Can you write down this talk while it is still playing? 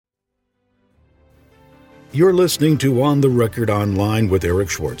You're listening to On the Record Online with Eric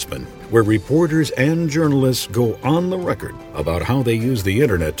Schwartzman, where reporters and journalists go on the record about how they use the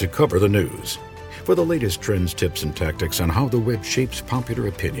internet to cover the news. For the latest trends, tips, and tactics on how the web shapes popular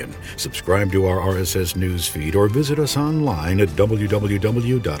opinion, subscribe to our RSS news feed or visit us online at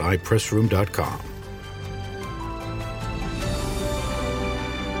www.ipressroom.com.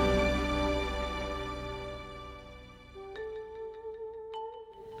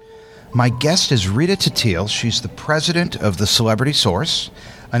 My guest is Rita Tatil. She's the president of the Celebrity Source,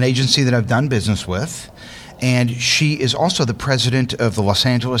 an agency that I've done business with. And she is also the president of the Los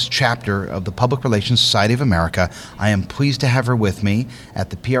Angeles chapter of the Public Relations Society of America. I am pleased to have her with me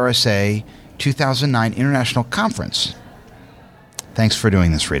at the PRSA 2009 International Conference. Thanks for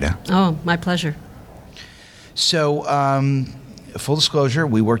doing this, Rita. Oh, my pleasure. So, full disclosure,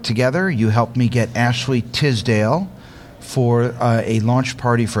 we worked together. You helped me get Ashley Tisdale for a launch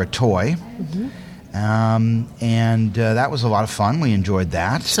party for a toy. Mm-hmm. And that was a lot of fun. We enjoyed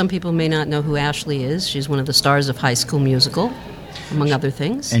that. Some people may not know who Ashley is. She's one of the stars of High School Musical, among other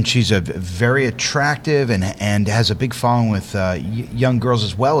things. And she's a very attractive and has a big following with young girls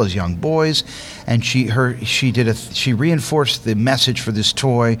as well as young boys. And she reinforced the message for this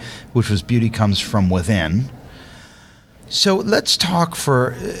toy, which was beauty comes from within. So let's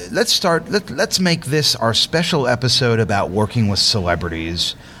make this our special episode about working with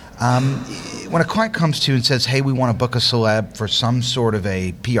celebrities. When a client comes to you and says, hey, we want to book a celeb for some sort of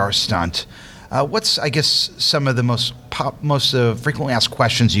a PR stunt, what's, I guess, some of the most frequently asked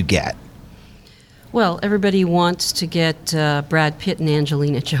questions you get? Well, everybody wants to get Brad Pitt and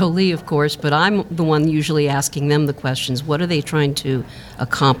Angelina Jolie, of course, but I'm the one usually asking them the questions. What are they trying to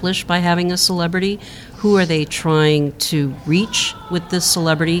accomplish by having a celebrity? Who are they trying to reach with this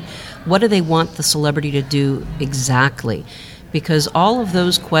celebrity? What do they want the celebrity to do exactly? Because all of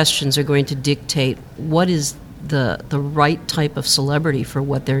those questions are going to dictate what is the right type of celebrity for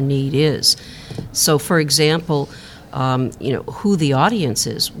what their need is. So, for example, who the audience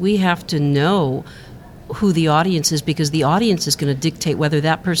is. We have to know who the audience is because the audience is going to dictate whether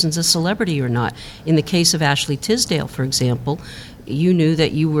that person's a celebrity or not. In the case of Ashley Tisdale, for example, you knew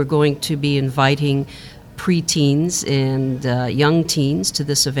that you were going to be inviting preteens and young teens to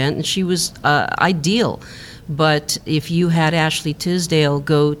this event, and she was ideal. But if you had Ashley Tisdale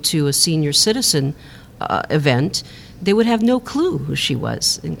go to a senior citizen event, they would have no clue who she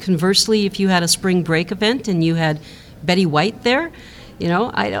was. And conversely, if you had a spring break event and you had Betty White there,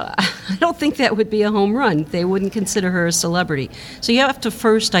 I don't think that would be a home run. They wouldn't consider her a celebrity. So you have to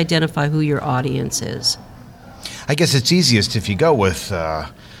first identify who your audience is. I guess it's easiest if you go with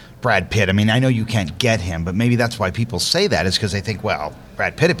Brad Pitt. I mean, I know you can't get him, but maybe that's why people say that is because they think, well,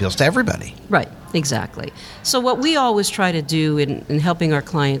 Brad Pitt appeals to everybody. Right, exactly. So what we always try to do in helping our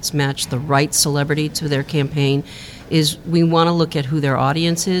clients match the right celebrity to their campaign is we want to look at who their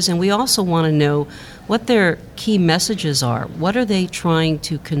audience is, and we also want to know what their key messages are. What are they trying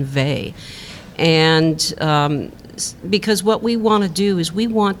to convey? And because what we want to do is we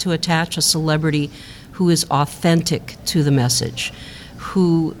want to attach a celebrity who is authentic to the message,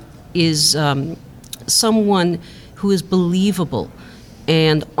 who is someone who is believable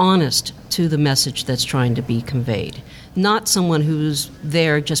and honest to the message that's trying to be conveyed, not someone who's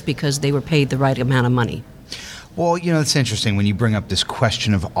there just because they were paid the right amount of money. Well, it's interesting when you bring up this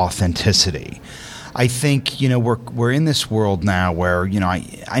question of authenticity. I think, we're in this world now where,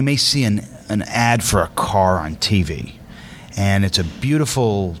 I may see an ad for a car on TV, and it's a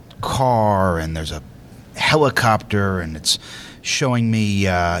beautiful car, and there's a helicopter, and it's showing me,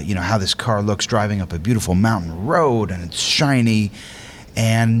 how this car looks driving up a beautiful mountain road, and it's shiny.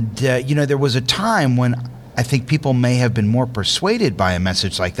 And, there was a time when I think people may have been more persuaded by a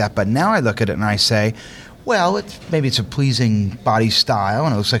message like that, but now I look at it and I say, well, maybe it's a pleasing body style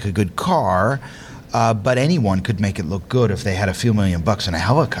and it looks like a good car, but anyone could make it look good if they had a few $1 million in a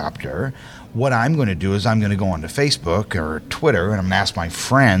helicopter. What I'm going to do is I'm going to go onto Facebook or Twitter and I'm going to ask my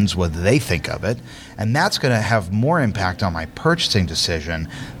friends what they think of it, and that's going to have more impact on my purchasing decision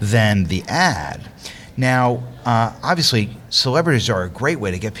than the ad. Now, obviously, celebrities are a great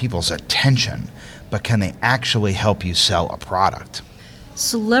way to get people's attention, but can they actually help you sell a product?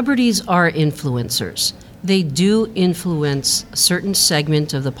 Celebrities are influencers. They do influence a certain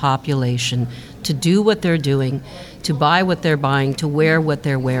segment of the population to do what they're doing, to buy what they're buying, to wear what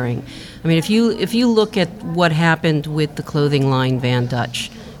they're wearing. I mean, if you look at what happened with the clothing line Van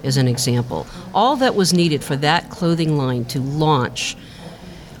Dutch as an example, all that was needed for that clothing line to launch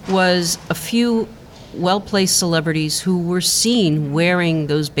was a few well-placed celebrities who were seen wearing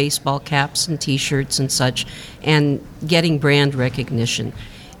those baseball caps and T-shirts and such and getting brand recognition.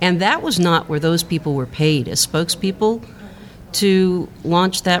 And that was not where those people were paid as spokespeople to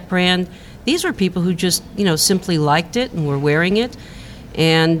launch that brand. These were people who just, simply liked it and were wearing it,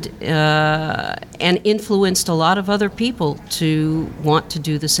 and influenced a lot of other people to want to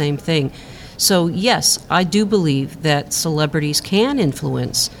do the same thing. So yes, I do believe that celebrities can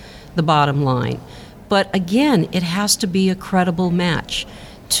influence the bottom line. But again, it has to be a credible match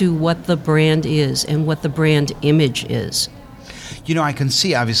to what the brand is and what the brand image is. I can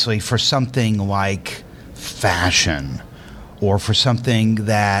see, obviously, for something like fashion or for something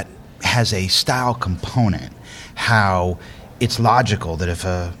that has a style component, how it's logical that if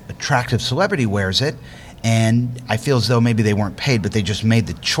an attractive celebrity wears it, and I feel as though maybe they weren't paid, but they just made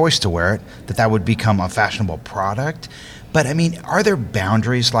the choice to wear it, that would become a fashionable product. But, are there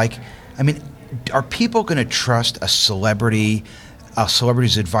boundaries? Are people going to trust a celebrity's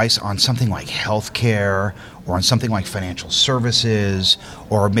advice on something like healthcare or on something like financial services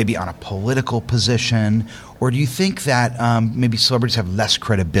or maybe on a political position? Or do you think that maybe celebrities have less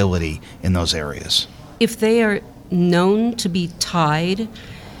credibility in those areas? If they are known to be tied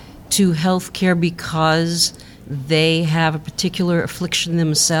to healthcare because they have a particular affliction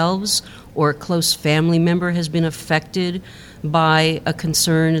themselves or a close family member has been affected by a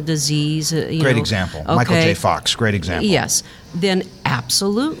concern, a disease. Great example. Okay. Michael J. Fox, great example. Yes, then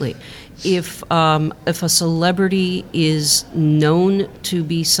absolutely. If a celebrity is known to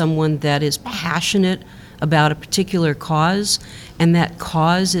be someone that is passionate about a particular cause, and that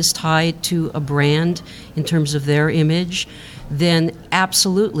cause is tied to a brand in terms of their image, then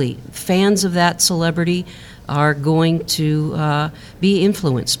absolutely, fans of that celebrity are going to be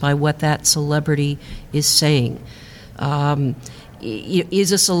influenced by what that celebrity is saying.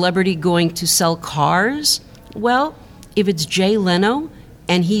 Is a celebrity going to sell cars? Well, if it's Jay Leno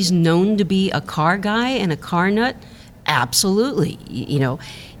and he's known to be a car guy and a car nut, absolutely.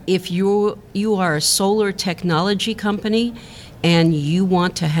 If you are a solar technology company and you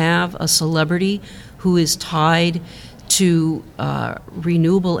want to have a celebrity who is tied to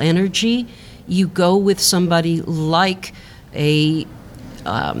renewable energy, you go with somebody like Ed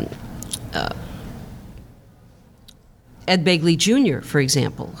Begley Jr., for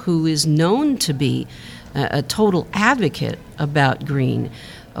example, who is known to be a total advocate about green,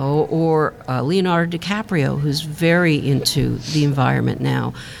 or Leonardo DiCaprio, who's very into the environment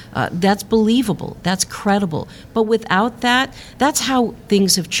now. That's believable. That's credible. But without that, that's how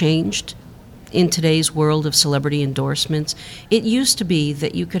things have changed in today's world of celebrity endorsements. It used to be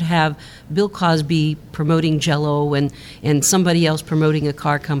that you could have Bill Cosby promoting Jell-O and somebody else promoting a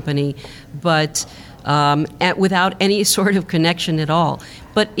car company, but without any sort of connection at all.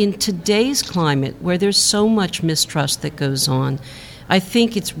 But in today's climate, where there's so much mistrust that goes on, I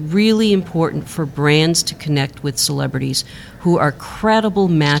think it's really important for brands to connect with celebrities who are credible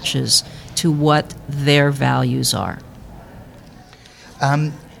matches to what their values are.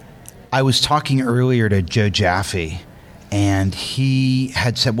 I was talking earlier to Joe Jaffe, and he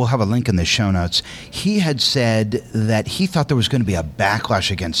had said, we'll have a link in the show notes, he had said that he thought there was going to be a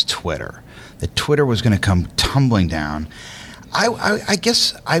backlash against Twitter, that Twitter was going to come tumbling down. I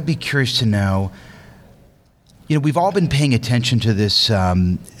guess I'd be curious to know, we've all been paying attention to this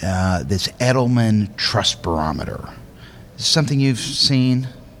this Edelman Trust Barometer. Is this something you've seen?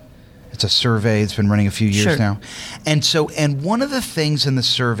 It's a survey. It's been running a few years now. And one of the things in the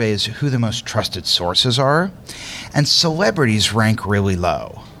survey is who the most trusted sources are. And celebrities rank really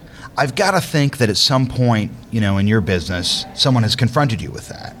low. I've got to think that at some point, in your business, someone has confronted you with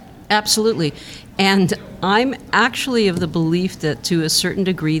that. Absolutely. And I'm actually of the belief that to a certain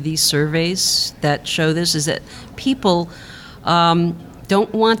degree, these surveys that show this is that people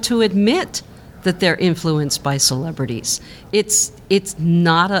don't want to admit that they're influenced by celebrities. It's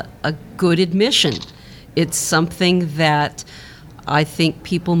not a good admission. It's something that I think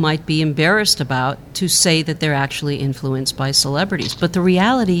people might be embarrassed about, to say that they're actually influenced by celebrities. But the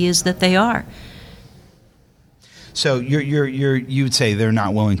reality is that they are. So you would say they're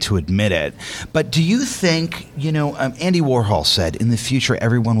not willing to admit it. But do you think, Andy Warhol said, in the future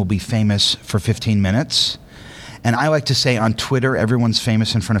everyone will be famous for 15 minutes? And I like to say on Twitter everyone's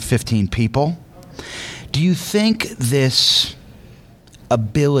famous in front of 15 people. Do you think this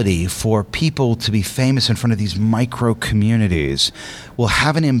ability for people to be famous in front of these micro communities will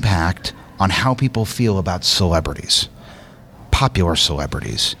have an impact on how people feel about celebrities, popular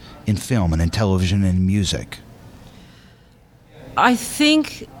celebrities, in film and in television and music? I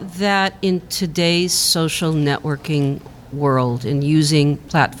think that in today's social networking world and using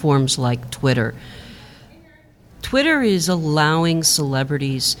platforms like Twitter is allowing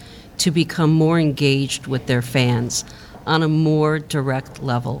celebrities to become more engaged with their fans. on a more direct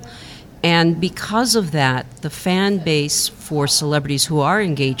level. And because of that, the fan base for celebrities who are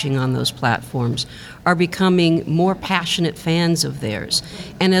engaging on those platforms are becoming more passionate fans of theirs.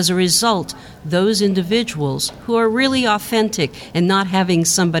 And as a result, those individuals who are really authentic and not having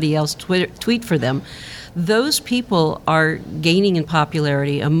somebody else tweet for them, those people are gaining in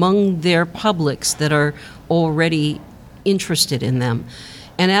popularity among their publics that are already interested in them.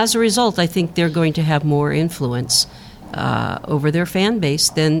 And as a result, I think they're going to have more influence over their fan base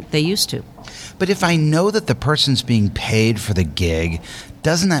than they used to. But if I know that the person's being paid for the gig,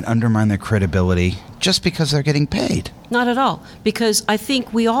 doesn't that undermine their credibility just because they're getting paid? Not at all, because I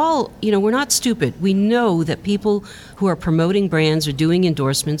think we all, we're not stupid. We know that people who are promoting brands or doing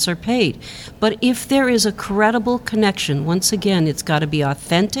endorsements are paid. But if there is a credible connection, once again, it's got to be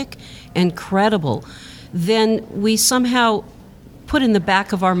authentic and credible, then we somehow put in the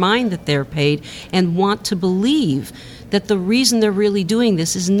back of our mind that they're paid and want to believe that the reason they're really doing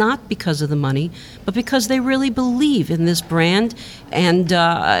this is not because of the money, but because they really believe in this brand and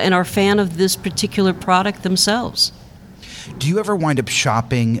are a fan of this particular product themselves. Do you ever wind up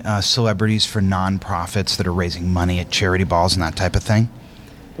shopping celebrities for nonprofits that are raising money at charity balls and that type of thing?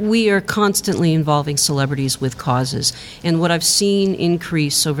 We are constantly involving celebrities with causes. And what I've seen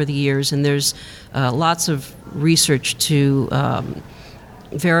increase over the years, and there's lots of research to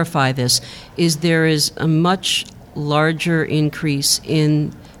verify this, is there is a much larger increase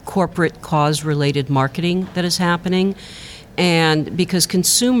in corporate cause-related marketing that is happening. And because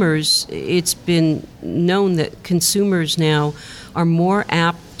consumers, it's been known that consumers now are more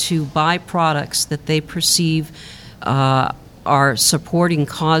apt to buy products that they perceive are supporting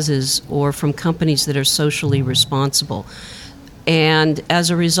causes or from companies that are socially responsible. And as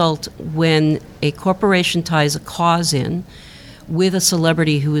a result, when a corporation ties a cause in with a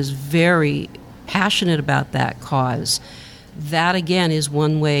celebrity who is very passionate about that cause, that again is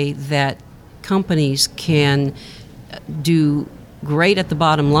one way that companies can do great at the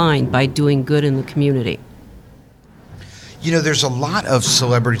bottom line by doing good in the community. There's a lot of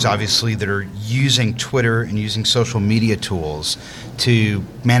celebrities, obviously, that are using Twitter and using social media tools to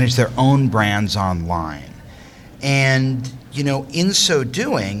manage their own brands online. And, in so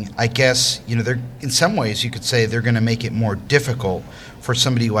doing, I guess, they're, in some ways you could say they're going to make it more difficult for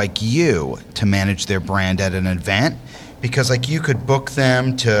somebody like you to manage their brand at an event, because you could book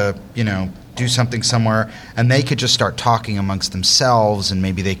them to, do something somewhere and they could just start talking amongst themselves and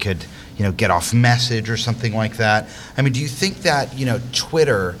maybe they could, get off message or something like that. I mean, do you think that,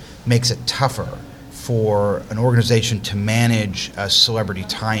 Twitter makes it tougher for an organization to manage a celebrity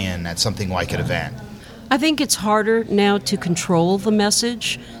tie-in at something like an event? I think it's harder now to control the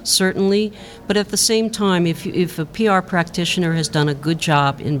message, certainly, but at the same time, if a PR practitioner has done a good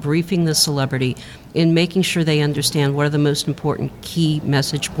job in briefing the celebrity, in making sure they understand what are the most important key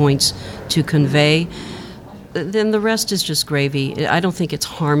message points to convey, then the rest is just gravy. I don't think it's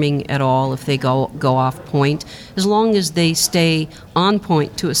harming at all if they go off point, as long as they stay on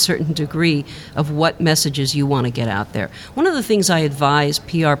point to a certain degree of what messages you want to get out there. One of the things I advise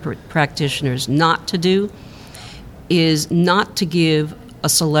PR practitioners not to do is not to give a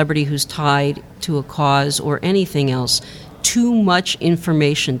celebrity who's tied to a cause or anything else too much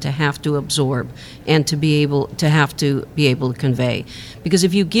information to have to absorb and to be able to convey. Because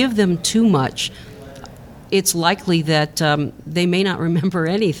if you give them too much, it's likely that they may not remember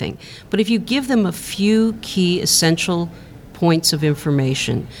anything. But if you give them a few key essential points of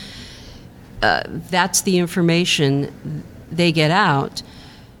information, that's the information they get out.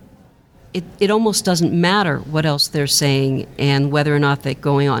 It almost doesn't matter what else they're saying and whether or not they're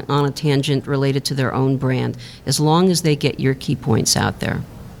going on a tangent related to their own brand, as long as they get your key points out there.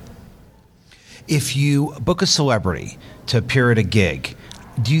 If you book a celebrity to appear at a gig,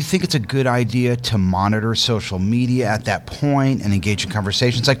 do you think it's a good idea to monitor social media at that point and engage in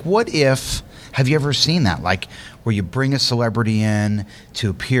conversations? Have you ever seen that? Where you bring a celebrity in to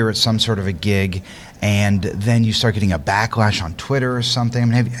appear at some sort of a gig and then you start getting a backlash on Twitter or something? I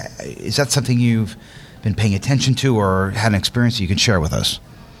mean, is that something you've been paying attention to or had an experience that you can share with us?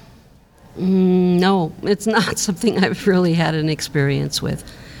 No, it's not something I've really had an experience with.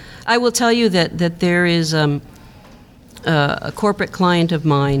 I will tell you that there is a corporate client of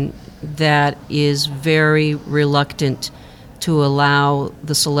mine that is very reluctant to allow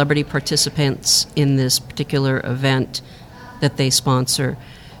the celebrity participants in this particular event that they sponsor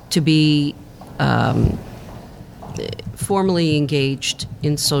to be formally engaged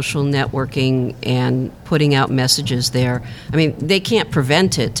in social networking and putting out messages there. I mean, they can't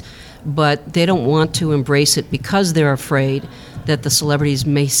prevent it, but they don't want to embrace it because they're afraid that the celebrities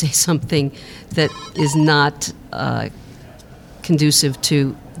may say something that is not conducive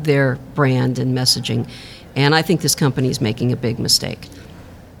to their brand and messaging. And I think this company is making a big mistake.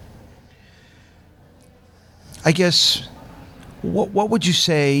 I guess, what would you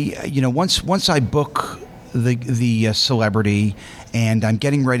say, once I book the celebrity and I'm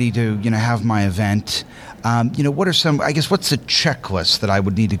getting ready to, have my event, what are what's the checklist that I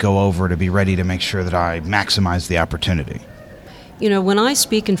would need to go over to be ready to make sure that I maximize the opportunity? When I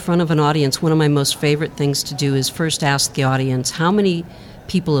speak in front of an audience, one of my most favorite things to do is first ask the audience how many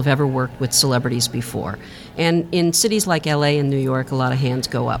people have ever worked with celebrities before. And in cities like LA and New York, a lot of hands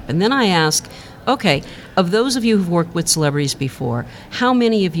go up. And then I ask, okay, of those of you who've worked with celebrities before, how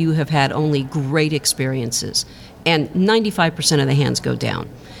many of you have had only great experiences? And 95% of the hands go down.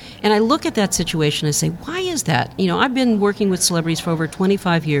 And I look at that situation and I say, why is that? I've been working with celebrities for over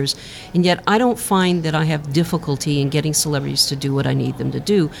 25 years, and yet I don't find that I have difficulty in getting celebrities to do what I need them to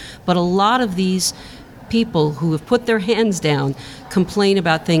do. But a lot of these people who have put their hands down complain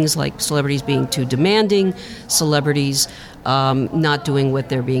about things like celebrities being too demanding, celebrities not doing what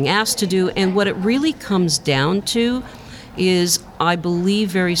they're being asked to do. And what it really comes down to is I believe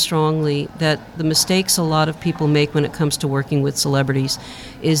very strongly that the mistakes a lot of people make when it comes to working with celebrities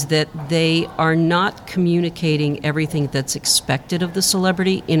is that they are not communicating everything that's expected of the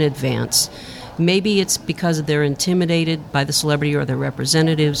celebrity in advance. Maybe it's because they're intimidated by the celebrity or their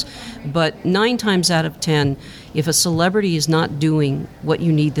representatives, but 9 times out of 10, if a celebrity is not doing what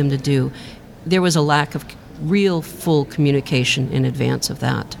you need them to do, there was a lack of real full communication in advance of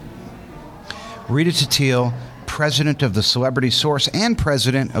that. Rita Titile, president of the Celebrity Source and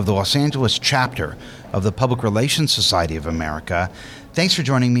president of the Los Angeles chapter of the Public Relations Society of America, thanks for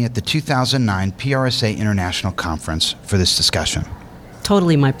joining me at the 2009 PRSA International Conference for this discussion.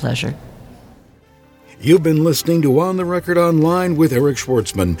 Totally my pleasure. You've been listening to On the Record Online with Eric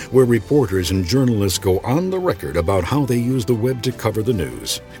Schwartzman, where reporters and journalists go on the record about how they use the web to cover the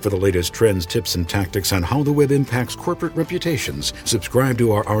news. For the latest trends, tips, and tactics on how the web impacts corporate reputations, subscribe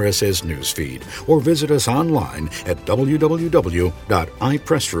to our RSS news feed or visit us online at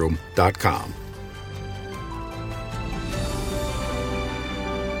www.ipressroom.com.